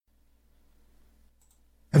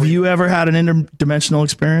Have you ever had an interdimensional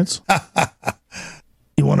experience?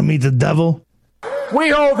 You want to meet the devil? We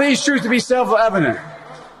hold these truths to be self-evident.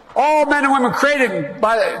 All men and women created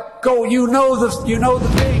by you know the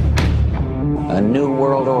thing. A new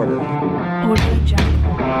world order.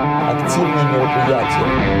 Активное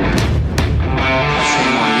мероприятие.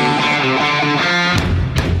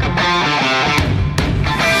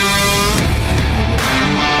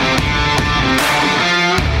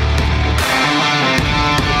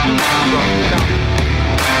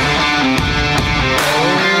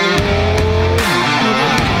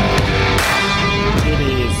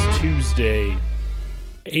 Tuesday,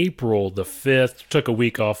 April the 5th. Took a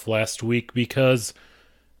week off last week because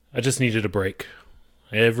I just needed a break.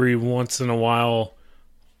 Every once in a while,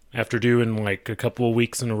 after doing like a couple of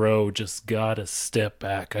weeks in a row, just gotta step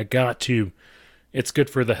back. I got to. It's good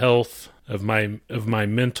for the health of my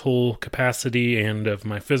mental capacity and of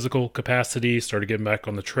my physical capacity. Started getting back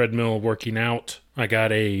on the treadmill, working out. I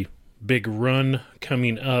got a big run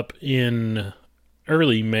coming up in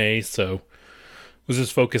early May, so was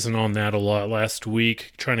just focusing on that a lot last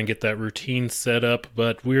week, trying to get that routine set up,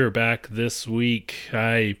 but we're back this week.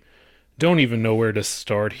 I don't even know where to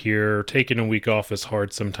start here. Taking a week off is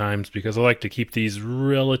hard sometimes because I like to keep these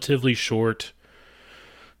relatively short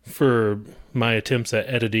for my attempts at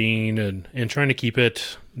editing and trying to keep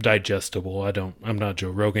it digestible. I'm not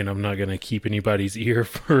Joe Rogan. I'm not going to keep anybody's ear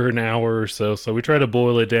for an hour or so. So we try to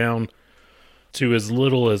boil it down to as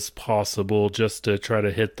little as possible just to try to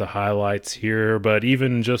hit the highlights here. But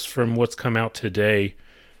even just from what's come out today,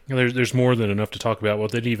 there's more than enough to talk about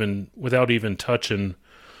without even touching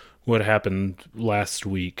what happened last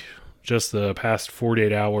week. Just the past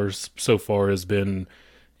 48 hours so far has been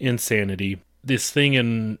insanity. This thing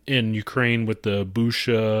in Ukraine with the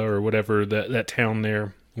Busha or whatever, that town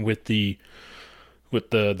there with the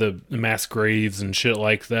mass graves and shit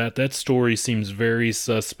like that. That story seems very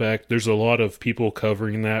suspect. There's a lot of people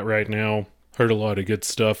covering that right now. Heard a lot of good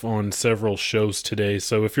stuff on several shows today.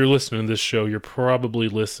 So if you're listening to this show, you're probably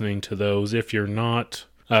listening to those. If you're not,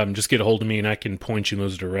 just get a hold of me and I can point you in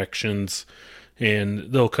those directions.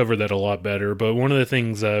 And they'll cover that a lot better. But one of the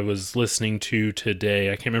things I was listening to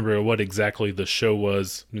today, I can't remember what exactly the show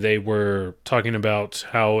was. They were talking about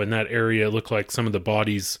how in that area it looked like some of the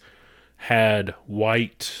bodies had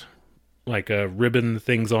white, like ribbon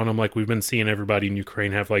things on them, like we've been seeing everybody in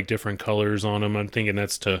Ukraine have like different colors on them. I'm thinking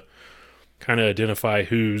that's to kind of identify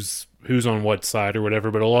who's on what side or whatever,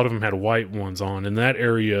 but a lot of them had white ones on. In that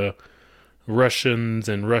area, Russians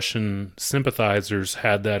and Russian sympathizers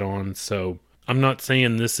had that on, so I'm not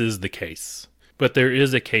saying this is the case, but there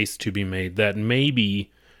is a case to be made that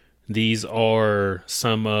maybe these are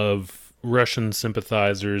some of Russian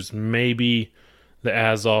sympathizers, maybe the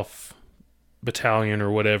Azov battalion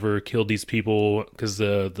or whatever killed these people because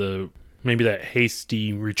maybe that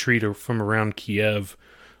hasty retreat from around Kiev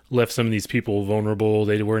left some of these people vulnerable.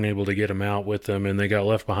 They weren't able to get them out with them and they got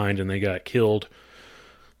left behind and they got killed.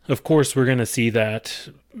 Of course, we're going to see that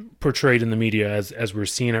portrayed in the media as we're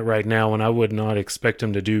seeing it right now, and I would not expect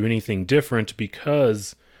them to do anything different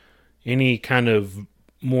because any kind of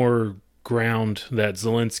more ground that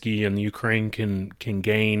Zelensky and the Ukraine can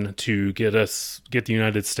gain to get the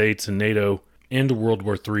United States and NATO into World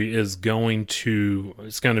War III it's going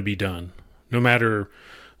to be done. No matter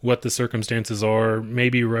what the circumstances are,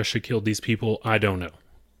 maybe Russia killed these people, I don't know.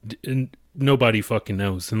 And nobody fucking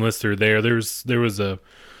knows unless they're there. There was a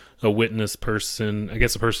witness person, I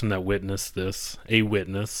guess a person that witnessed this, a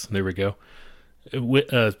witness, there we go,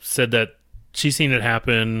 said that she's seen it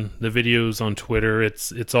happen. The videos on Twitter,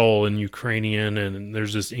 it's all in Ukrainian and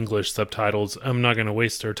there's just English subtitles. I'm not going to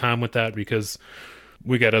waste our time with that because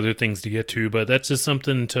we got other things to get to, but that's just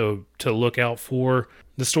something to look out for.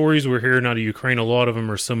 The stories we're hearing out of Ukraine, a lot of them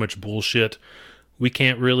are so much bullshit. We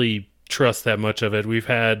can't really trust that much of it. We've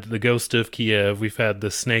had the Ghost of Kiev, we've had the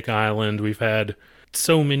Snake Island, we've had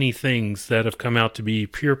so many things that have come out to be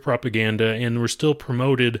pure propaganda, and we're still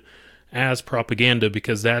promoted as propaganda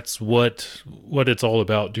because that's what it's all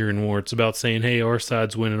about during war. It's about saying, hey, our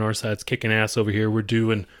side's winning, our side's kicking ass over here, we're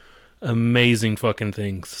doing amazing fucking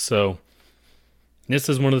things. So this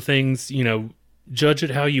is one of the things, judge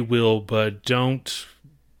it how you will, but don't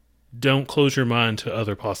close your mind to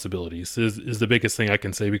other possibilities is the biggest thing I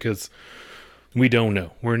can say, because we don't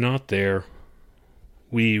know. We're not there.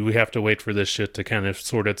 We have to wait for this shit to kind of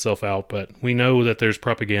sort itself out, but we know that there's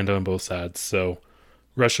propaganda on both sides. So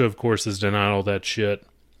Russia, of course, has denied all that shit.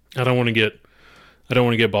 I don't want to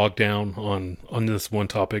get bogged down on this one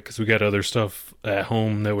topic because we got other stuff at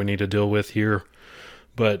home that we need to deal with here.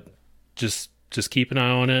 But just keep an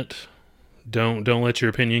eye on it. Don't let your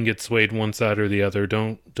opinion get swayed one side or the other.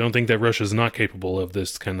 Don't think that Russia's not capable of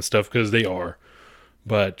this kind of stuff, because they are.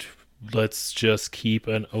 But let's just keep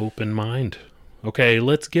an open mind. Okay,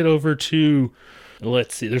 let's get over to,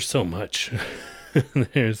 let's see, there's so much.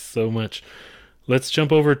 There's so much. Let's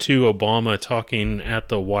jump over to Obama talking at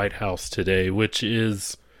the White House today, which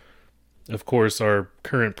is, of course, our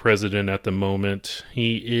current president at the moment.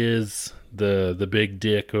 He is the big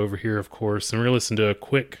dick over here, of course. And we're going to listen to a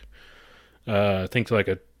quick, I think like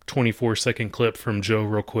a 24-second clip from Joe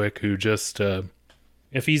real quick, who just,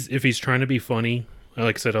 if he's trying to be funny,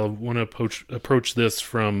 like I said, I want to approach this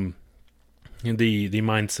from the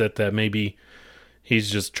mindset that maybe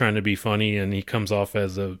he's just trying to be funny and he comes off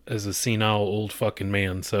as a senile old fucking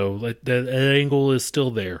man. So that angle is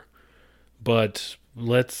still there. But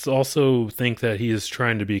let's also think that he is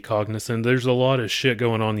trying to be cognizant. There's a lot of shit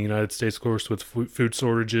going on in the United States, of course, with food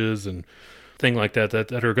shortages and things like that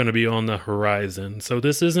are going to be on the horizon. So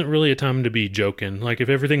this isn't really a time to be joking. Like, if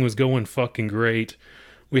everything was going fucking great,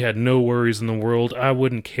 we had no worries in the world, I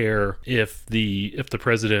wouldn't care if the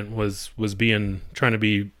president was trying to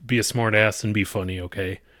be a smart ass and be funny,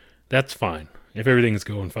 okay? That's fine. If everything's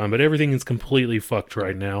going fine, but everything is completely fucked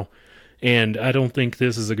right now. And I don't think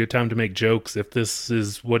this is a good time to make jokes if this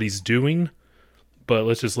is what he's doing. But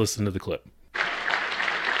let's just listen to the clip.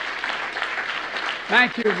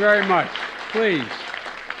 Thank you very much. Please.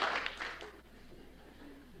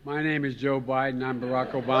 My name is Joe Biden. I'm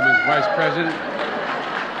Barack Obama's vice president.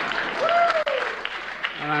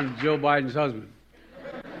 And I'm Jill Biden's husband.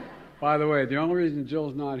 By the way, the only reason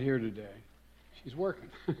Jill's not here today, she's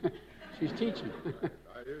working. She's teaching.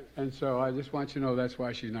 And so I just want you to know that's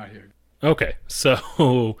why she's not here. Okay,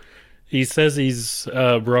 so he says he's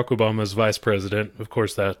Barack Obama's vice president. Of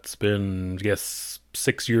course, that's been, I guess,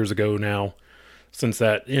 6 years ago now since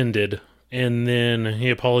that ended. And then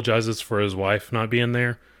he apologizes for his wife not being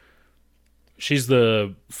there. She's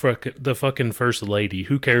the fucking first lady.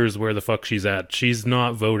 Who cares where the fuck she's at? She's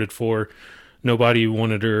not voted for. Nobody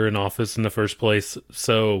wanted her in office in the first place.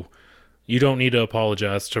 So you don't need to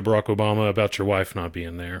apologize to Barack Obama about your wife not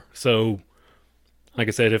being there. So, like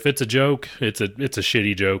I said, if it's a joke, it's a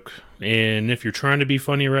shitty joke. And if you're trying to be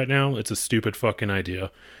funny right now, it's a stupid fucking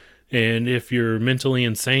idea. And if you're mentally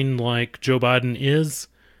insane like Joe Biden is,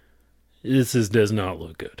 this does not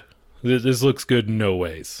look good. This looks good in no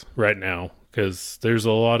ways right now, because there's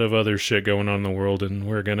a lot of other shit going on in the world, and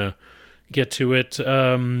we're going to get to it.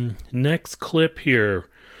 Next clip here.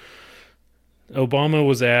 Obama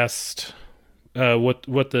was asked what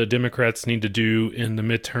the Democrats need to do in the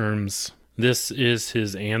midterms. This is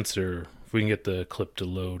his answer. If we can get the clip to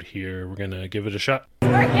load here, we're going to give it a shot.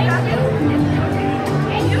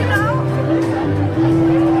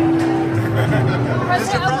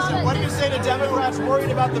 Mr. President, what do you say to Democrats worried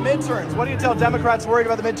about the midterms? What do you tell Democrats worried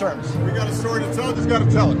about the midterms? We got a story to tell, just got to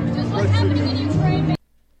tell it. What's happening in Ukraine?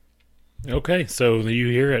 Okay, so you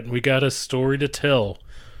hear it. We got a story to tell.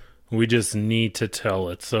 We just need to tell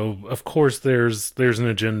it. So, of course, there's an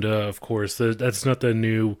agenda, of course. That's nothing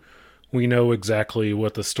new. We know exactly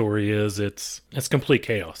what the story is. It's complete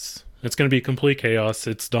chaos. It's going to be complete chaos.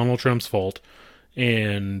 It's Donald Trump's fault.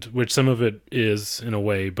 And which some of it is in a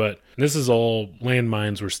way, but this is all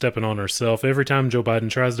landmines we're stepping on ourselves. Every time Joe Biden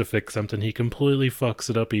tries to fix something, he completely fucks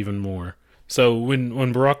it up even more. So when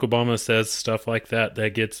Barack Obama says stuff like that,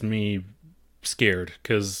 that gets me scared,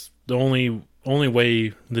 because the only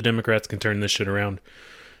way the Democrats can turn this shit around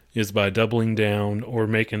is by doubling down or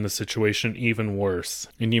making the situation even worse.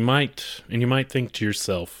 And you might think to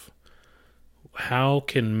yourself, how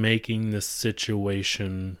can making this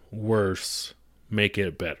situation worse make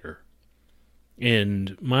it better?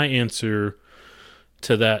 And my answer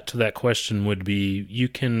to that question would be, you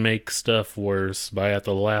can make stuff worse by at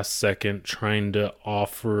the last second trying to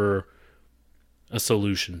offer a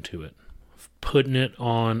solution to it, putting it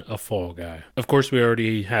on a fall guy. Of course, we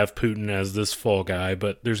already have Putin as this fall guy,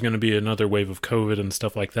 but there's going to be another wave of COVID and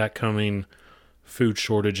stuff like that coming, food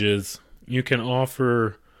shortages. You can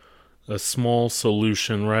offer a small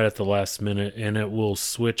solution right at the last minute, and it will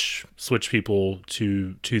switch people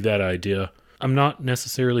to that idea. I'm not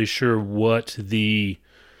necessarily sure what the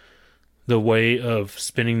way of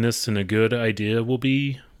spinning this in a good idea will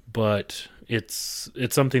be, but it's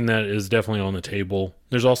something that is definitely on the table.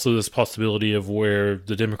 There's also this possibility of where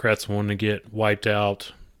the Democrats want to get wiped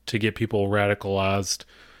out to get people radicalized,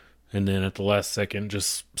 and then at the last second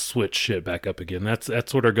just switch shit back up again.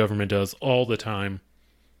 That's what our government does all the time.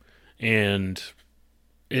 And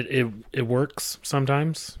it works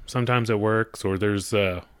sometimes. Sometimes it works, or there's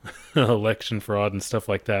election fraud and stuff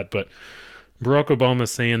like that. But Barack Obama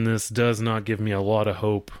saying this does not give me a lot of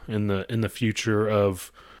hope in the future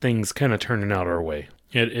of things kind of turning out our way.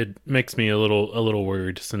 It makes me a little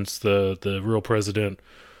worried, since the real president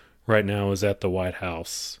right now is at the White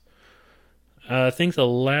House. I think the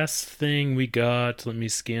last thing we got, let me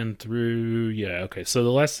scan through. Yeah, okay. So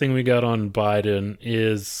the last thing we got on Biden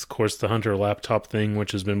is, of course, the Hunter laptop thing,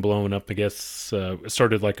 which has been blowing up. I guess it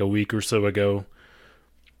started like a week or so ago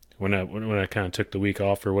when I kind of took the week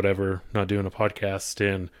off or whatever, not doing a podcast.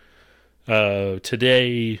 And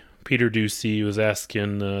today, Peter Doocy was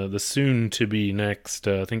asking the soon-to-be next,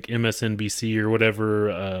 I think MSNBC or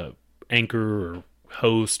whatever, anchor or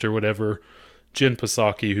host or whatever, Jen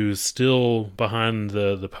Psaki, who's still behind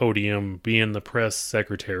the podium being the press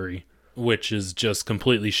secretary, which is just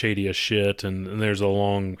completely shady as shit, and there's a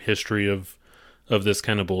long history of this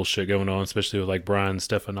kind of bullshit going on, especially with like Brian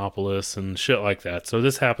Stephanopoulos and shit like that. So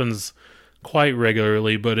this happens quite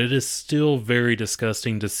regularly, but it is still very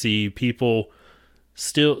disgusting to see people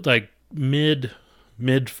still like mid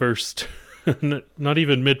first, not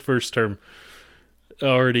even mid first term,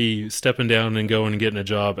 already stepping down and going and getting a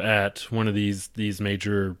job at one of these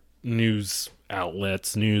major news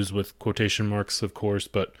outlets, news with quotation marks, of course,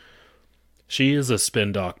 but she is a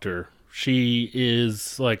spin doctor. She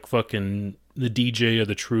is like fucking the DJ of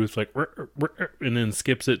the truth, like, and then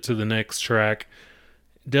skips it to the next track,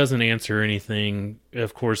 doesn't answer anything.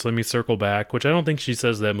 Of course, let me circle back, which I don't think she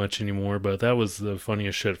says that much anymore, but that was the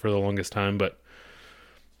funniest shit for the longest time. But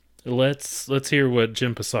let's hear what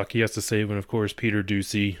Jen Psaki has to say when, of course, Peter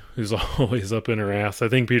Doocy, who's always up in her ass. I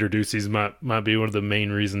think Peter Doocy's might be one of the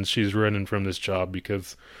main reasons she's running from this job,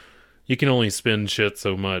 because you can only spin shit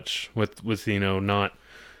so much with not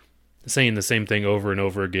saying the same thing over and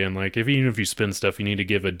over again. Like, even if you spin stuff, you need to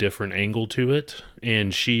give a different angle to it,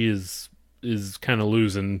 and she is kind of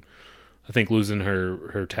losing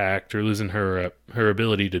her tact, or losing her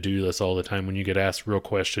ability to do this all the time. When you get asked real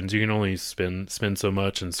questions, you can only spin so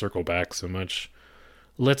much and circle back so much.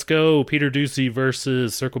 Let's go, Peter Doocy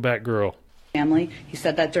versus Circle Back Girl. Family. He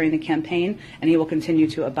said that during the campaign, and he will continue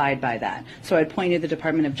to abide by that. So I'd point to the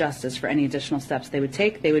Department of Justice for any additional steps they would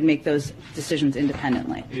take. They would make those decisions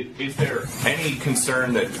independently. Is there any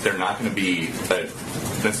concern that they're not going to be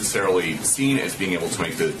necessarily seen as being able to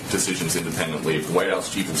make the decisions independently if the White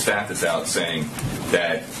House Chief of Staff is out saying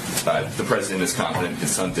that the president is confident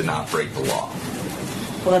his son did not break the law?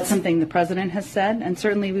 Well, that's something the president has said, and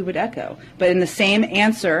certainly we would echo. But in the same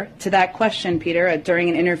answer to that question, Peter, during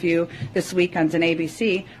an interview this week on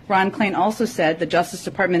ABC, Ron Klain also said the Justice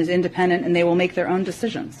Department is independent and they will make their own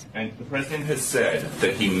decisions. And the president has said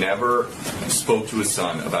that he never spoke to his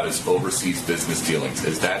son about his overseas business dealings.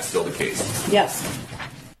 Is that still the case? Yes.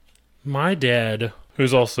 My dad,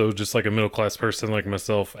 who's also just like a middle-class person like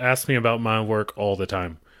myself, asks me about my work all the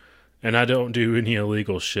time. And I don't do any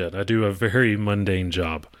illegal shit. I do a very mundane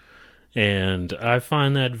job. And I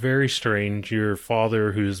find that very strange. Your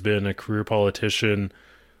father, who's been a career politician,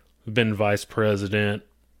 been vice president,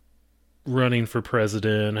 running for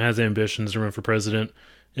president, has ambitions to run for president,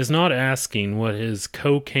 is not asking what his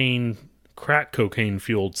crack cocaine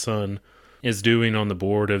fueled son is doing on the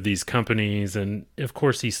board of these companies. And of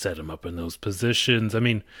course he set him up in those positions. I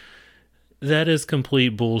mean, that is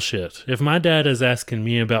complete bullshit. If my dad is asking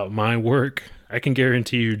me about my work, I can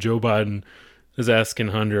guarantee you Joe Biden is asking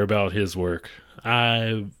Hunter about his work.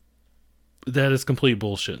 That is complete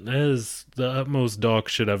bullshit. That is the utmost dog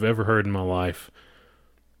shit I've ever heard in my life.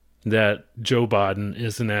 That Joe Biden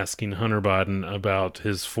isn't asking Hunter Biden about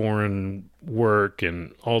his foreign work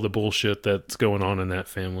and all the bullshit that's going on in that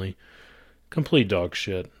family. Complete dog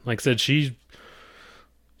shit. Like I said, she's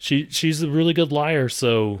a really good liar,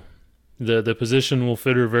 so the position will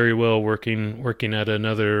fit her very well, working at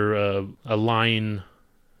another a lying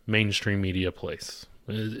mainstream media place.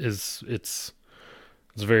 It's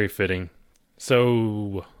very fitting.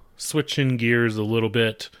 So, switching gears a little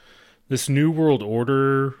bit, this New World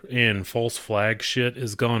Order and false flag shit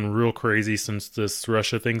has gone real crazy since this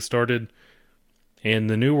Russia thing started.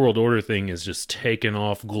 And the New World Order thing is just taking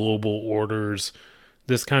off global orders.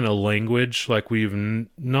 This kind of language, like we've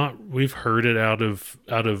heard it out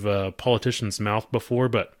of politicians' mouth before,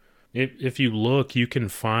 but if you look, you can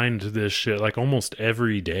find this shit like almost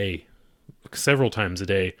every day, several times a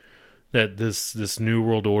day, that this New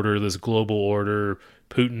World Order, this global order,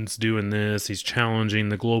 Putin's doing this, he's challenging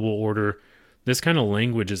the global order. This kind of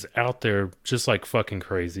language is out there just like fucking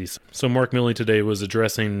crazy. So Mark Milley today was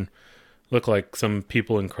addressing, looked like some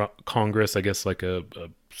people in Congress, I guess like a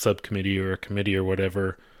subcommittee or a committee or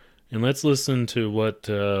whatever. And let's listen to what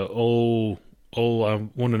I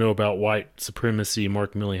want to know about white supremacy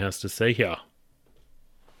Mark Milley has to say here.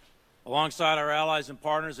 Alongside our allies and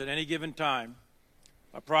partners at any given time,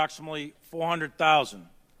 approximately 400,000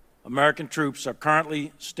 American troops are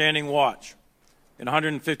currently standing watch in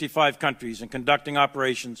 155 countries and conducting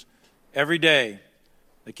operations every day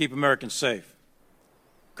that keep Americans safe.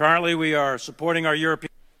 Currently, we are supporting our European...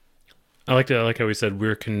 I like how he said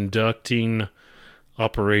we're conducting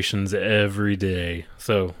operations every day.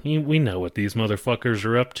 So we know what these motherfuckers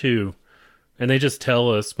are up to. And they just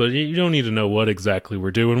tell us, but you don't need to know what exactly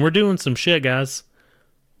we're doing. We're doing some shit, guys.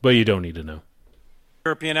 But you don't need to know.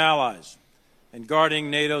 European allies and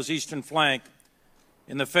guarding NATO's eastern flank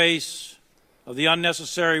in the face of the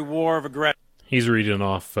unnecessary war of aggression. He's reading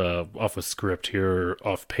off a script here,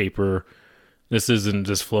 off paper. This isn't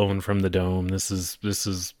just flowing from the dome. This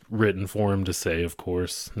is written for him to say, of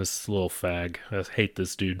course. This little fag. I hate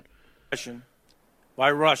this dude.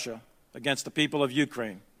 By Russia against the people of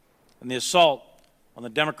Ukraine and the assault on the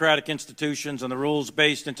democratic institutions and the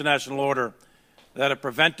rules-based international order that have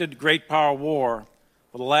prevented great power war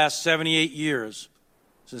for the last 78 years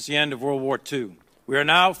since the end of World War II. We are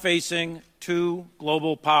now facing two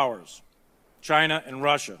global powers, China and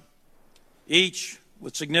Russia, each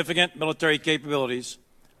with significant military capabilities,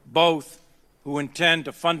 both who intend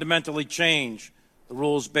to fundamentally change the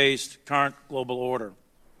rules-based current global order.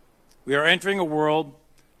 We are entering a world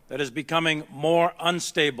that is becoming more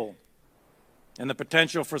unstable, and the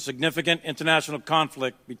potential for significant international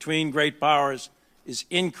conflict between great powers is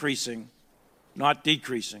increasing, not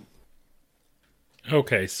decreasing.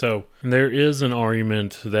 Okay, so there is an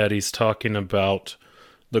argument that he's talking about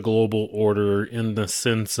the global order in the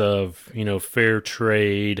sense of, fair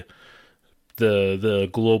trade, the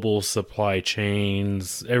global supply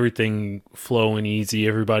chains, everything flowing easy,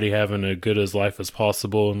 everybody having as good as life as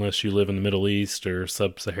possible, unless you live in the Middle East or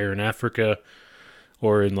sub-Saharan Africa,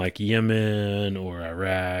 or in like Yemen or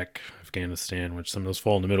Iraq, Afghanistan, which some of those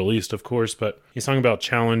fall in the Middle East, of course. But he's talking about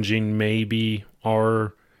challenging maybe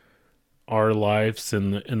our lives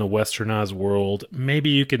in the westernized world. Maybe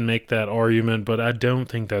you can make that argument, but I don't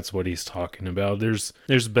think that's what he's talking about. There's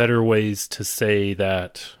better ways to say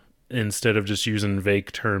that instead of just using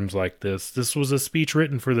vague terms like this. This was a speech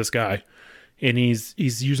written for this guy, and he's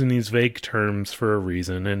using these vague terms for a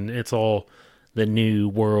reason, and it's all the new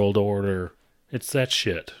world order. It's that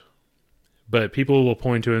shit. But people will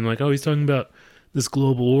point to it and like, oh, he's talking about this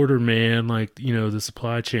global order, man, like, the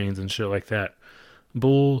supply chains and shit like that.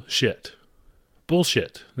 Bullshit.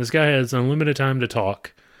 This guy has unlimited time to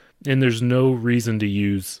talk, and there's no reason to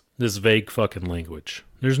use this vague fucking language.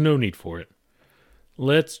 There's no need for it.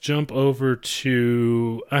 Let's jump over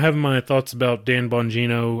to... I have my thoughts about Dan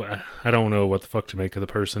Bongino. I don't know what the fuck to make of the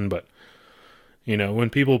person, but, when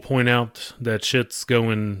people point out that shit's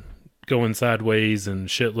going sideways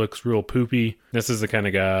and shit looks real poopy, this is the kind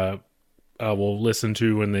of guy I will listen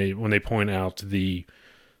to when they point out the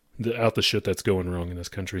shit that's going wrong in this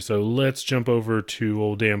country. So let's jump over to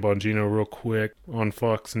old Dan Bongino real quick on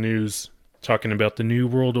Fox News, talking about the New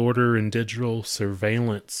World Order and digital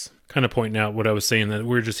surveillance. Kind of pointing out what I was saying, that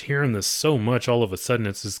we're just hearing this so much all of a sudden.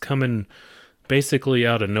 It's just coming basically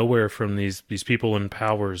out of nowhere from these people in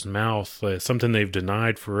power's mouth, something they've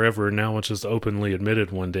denied forever, and now it's just openly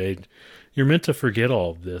admitted one day. You're meant to forget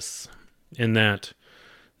all of this, in that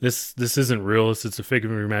this isn't real, it's a figure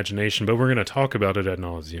of your imagination, but we're going to talk about it ad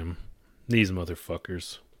nauseum. These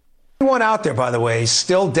motherfuckers. Anyone out there, by the way,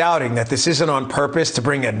 still doubting that this isn't on purpose to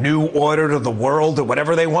bring a new order to the world, or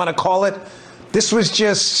whatever they want to call it? This was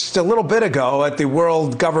just a little bit ago at the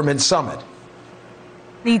World Government Summit.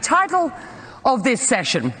 The title of this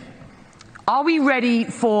session, are we ready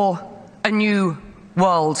for a new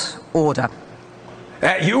world order?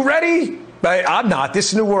 You ready? I'm not.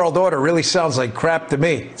 This new world order really sounds like crap to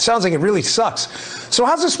me. It sounds like it really sucks. So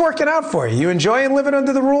how's this working out for you? You enjoying living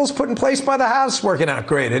under the rules put in place by the House? Working out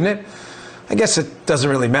great, isn't it? I guess it doesn't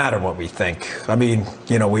really matter what we think. I mean,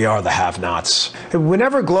 we are the have-nots.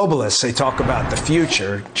 Whenever globalists, they talk about the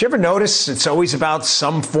future, did you ever notice it's always about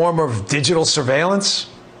some form of digital surveillance?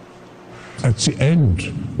 At the end,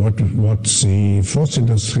 what the fourth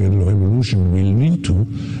industrial revolution will lead to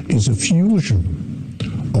is a fusion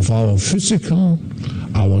of our physical,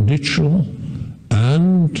 our digital,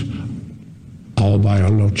 and our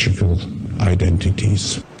biological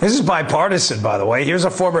identities. This is bipartisan, by the way. Here's a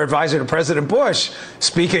former advisor to President Bush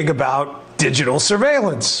speaking about digital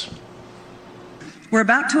surveillance. We're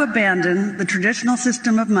about to abandon the traditional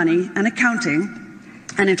system of money and accounting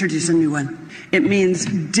and introduce a new one. It means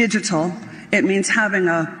digital. It means having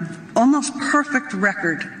an almost perfect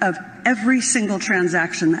record of every single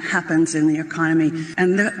transaction that happens in the economy.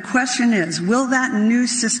 And the question is, will that new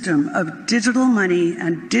system of digital money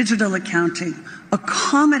and digital accounting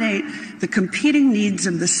accommodate the competing needs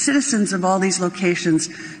of the citizens of all these locations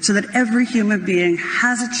so that every human being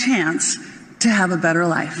has a chance to have a better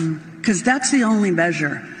life? Because that's the only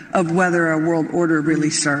measure of whether a world order really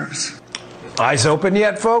serves. Eyes open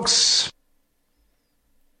yet, folks?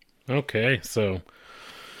 Okay, so,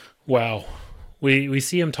 wow. We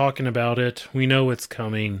see him talking about it. We know it's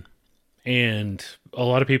coming, and a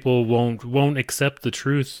lot of people won't accept the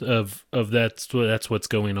truth of that's what's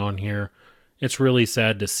going on here. It's really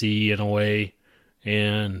sad to see in a way,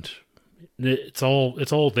 and it's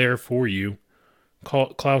all there for you.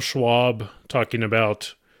 Klaus Schwab talking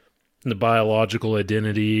about the biological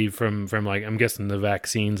identity from like, I'm guessing the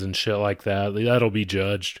vaccines and shit like that. That'll be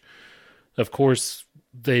judged. Of course,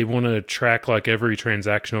 they want to track like every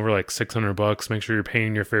transaction over like $600. Make sure you're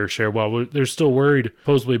paying your fair share. While they're still worried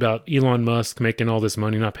supposedly about Elon Musk making all this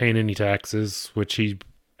money, not paying any taxes, which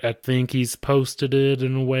I think he's posted it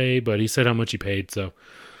in a way, but he said how much he paid. So,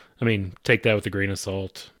 I mean, take that with a grain of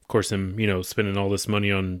salt. Of course, him, spending all this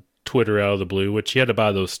money on Twitter out of the blue, which he had to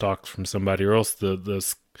buy those stocks from somebody, or else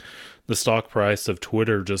the stock price of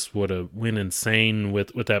Twitter just would have went insane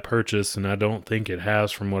with that purchase, and I don't think it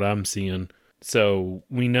has from what I'm seeing. So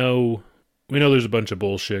we know there's a bunch of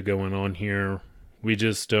bullshit going on here. We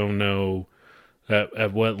just don't know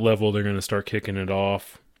at what level they're going to start kicking it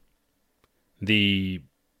off.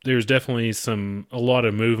 There's definitely a lot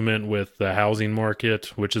of movement with the housing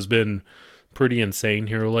market, which has been pretty insane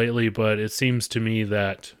here lately, but it seems to me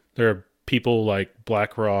that there are people like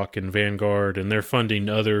BlackRock and Vanguard, and they're funding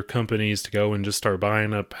other companies to go and just start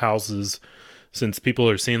buying up houses, since people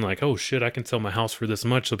are seeing like, oh shit, I can sell my house for this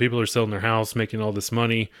much. So people are selling their house, making all this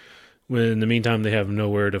money, when in the meantime they have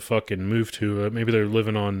nowhere to fucking move to. Maybe they're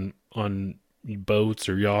living on boats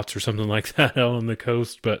or yachts or something like that out on the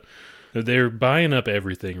coast, but they're buying up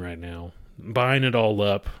everything right now, buying it all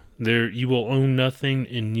up. You will own nothing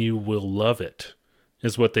and you will love it,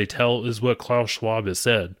 is what Klaus Schwab has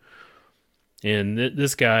said. And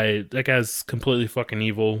that guy's completely fucking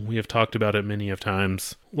evil. We have talked about it many of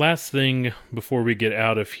times. Last thing before we get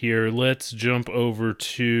out of here, let's jump over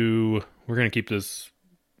to, we're going to keep this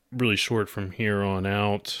really short from here on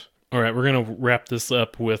out. All right, we're going to wrap this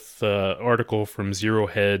up with an article from Zero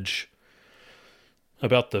Hedge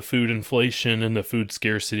about the food inflation and the food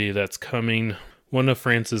scarcity that's coming. One of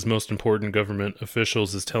France's most important government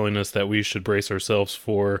officials is telling us that we should brace ourselves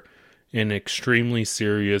for an extremely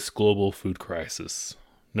serious global food crisis.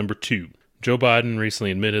 Number 2, Joe Biden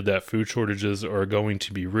recently admitted that food shortages are going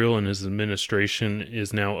to be real, and his administration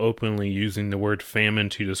is now openly using the word famine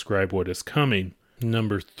to describe what is coming.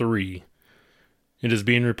 Number 3, it is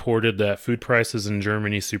being reported that food prices in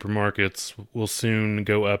Germany's supermarkets will soon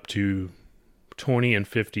go up to 20 and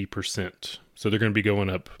 50%. So they're going to be going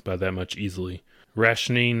up by that much easily.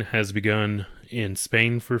 Rationing has begun in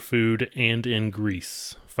Spain for food and in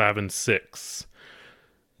Greece. 5 and 6.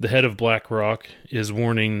 The head of BlackRock is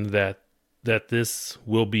warning that this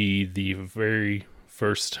will be the very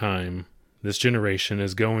first time this generation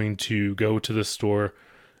is going to go to the store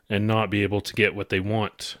and not be able to get what they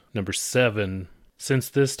want. Number 7. Since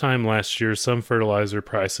this time last year, some fertilizer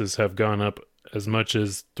prices have gone up as much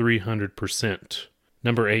as 300%.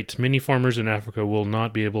 Number 8. Many farmers in Africa will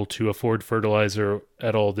not be able to afford fertilizer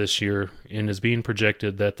at all this year, and is being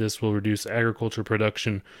projected that this will reduce agriculture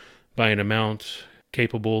production by an amount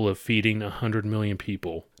capable of feeding 100 million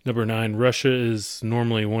people. Number 9. Russia is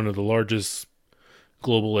normally one of the largest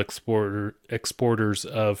global exporters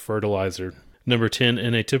of fertilizer. Number 10.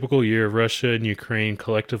 In a typical year, Russia and Ukraine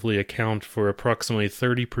collectively account for approximately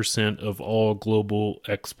 30% of all global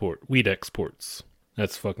wheat exports.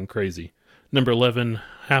 That's fucking crazy. Number 11,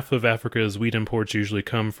 half of Africa's wheat imports usually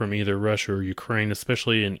come from either Russia or Ukraine,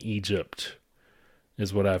 especially in Egypt,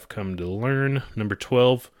 is what I've come to learn. Number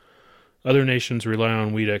 12, other nations rely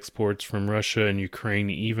on wheat exports from Russia and Ukraine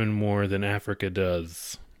even more than Africa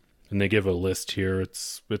does. And they give a list here.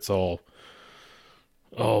 It's all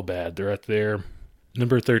bad. They're right there.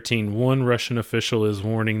 Number 13, one Russian official is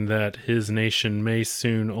warning that his nation may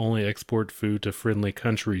soon only export food to friendly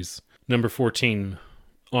countries. Number 14,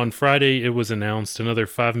 on Friday, it was announced another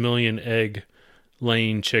 5 million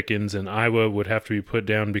egg-laying chickens in Iowa would have to be put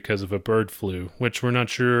down because of a bird flu, which we're not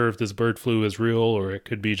sure if this bird flu is real or it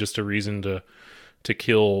could be just a reason to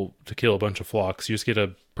kill a bunch of flocks. You just get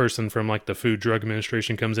a person from like the Food Drug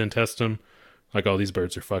Administration comes in, tests them, like, oh, these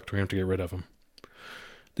birds are fucked, we're going to have to get rid of them.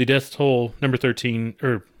 The death toll, number 15,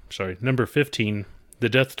 The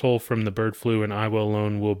death toll from the bird flu in Iowa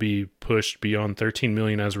alone will be pushed beyond 13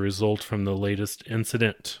 million as a result from the latest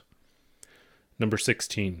incident. Number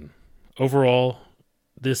 16. Overall,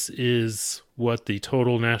 this is what the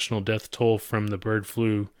total national death toll from the bird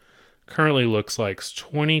flu currently looks like.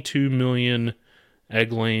 22 million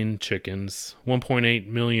egg-laying chickens, 1.8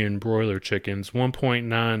 million broiler chickens,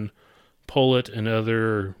 1.9 pullet and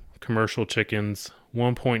other commercial chickens,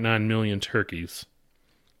 1.9 million turkeys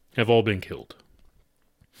have all been killed.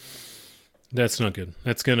 That's not good.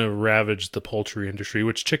 That's going to ravage the poultry industry,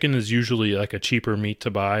 which chicken is usually like a cheaper meat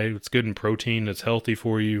to buy. It's good in protein. It's healthy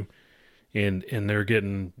for you. And they're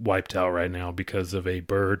getting wiped out right now because of a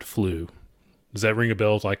bird flu. Does that ring a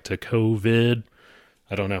bell like to COVID?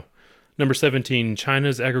 I don't know. Number 17,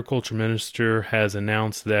 China's agriculture minister has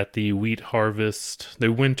announced that the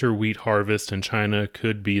winter wheat harvest in China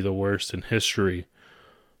could be the worst in history.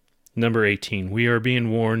 Number 18, we are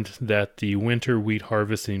being warned that the winter wheat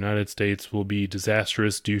harvest in the United States will be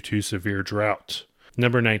disastrous due to severe drought.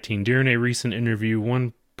 Number 19, during a recent interview,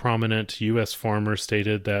 one prominent U.S. farmer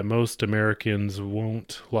stated that most Americans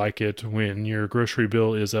won't like it when your grocery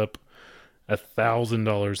bill is up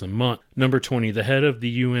 $1,000 a month. Number 20, the head of the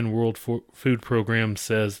UN World Food Program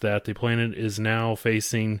says that the planet is now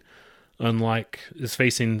facing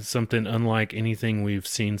something unlike anything we've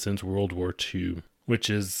seen since World War II, which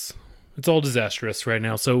is, it's all disastrous right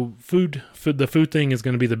now. So the food thing is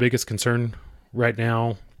going to be the biggest concern right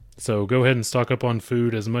now. So go ahead and stock up on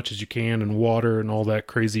food as much as you can and water and all that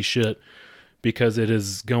crazy shit, because it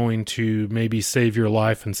is going to maybe save your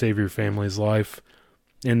life and save your family's life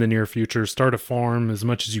in the near future. Start a farm as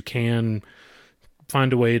much as you can.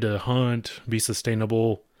 Find a way to hunt, be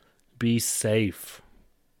sustainable, be safe,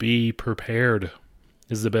 be prepared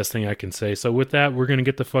is the best thing I can say. So with that, we're going to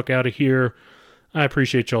get the fuck out of here. I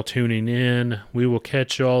appreciate y'all tuning in. We will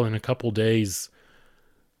catch y'all in a couple days.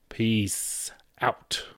 Peace out.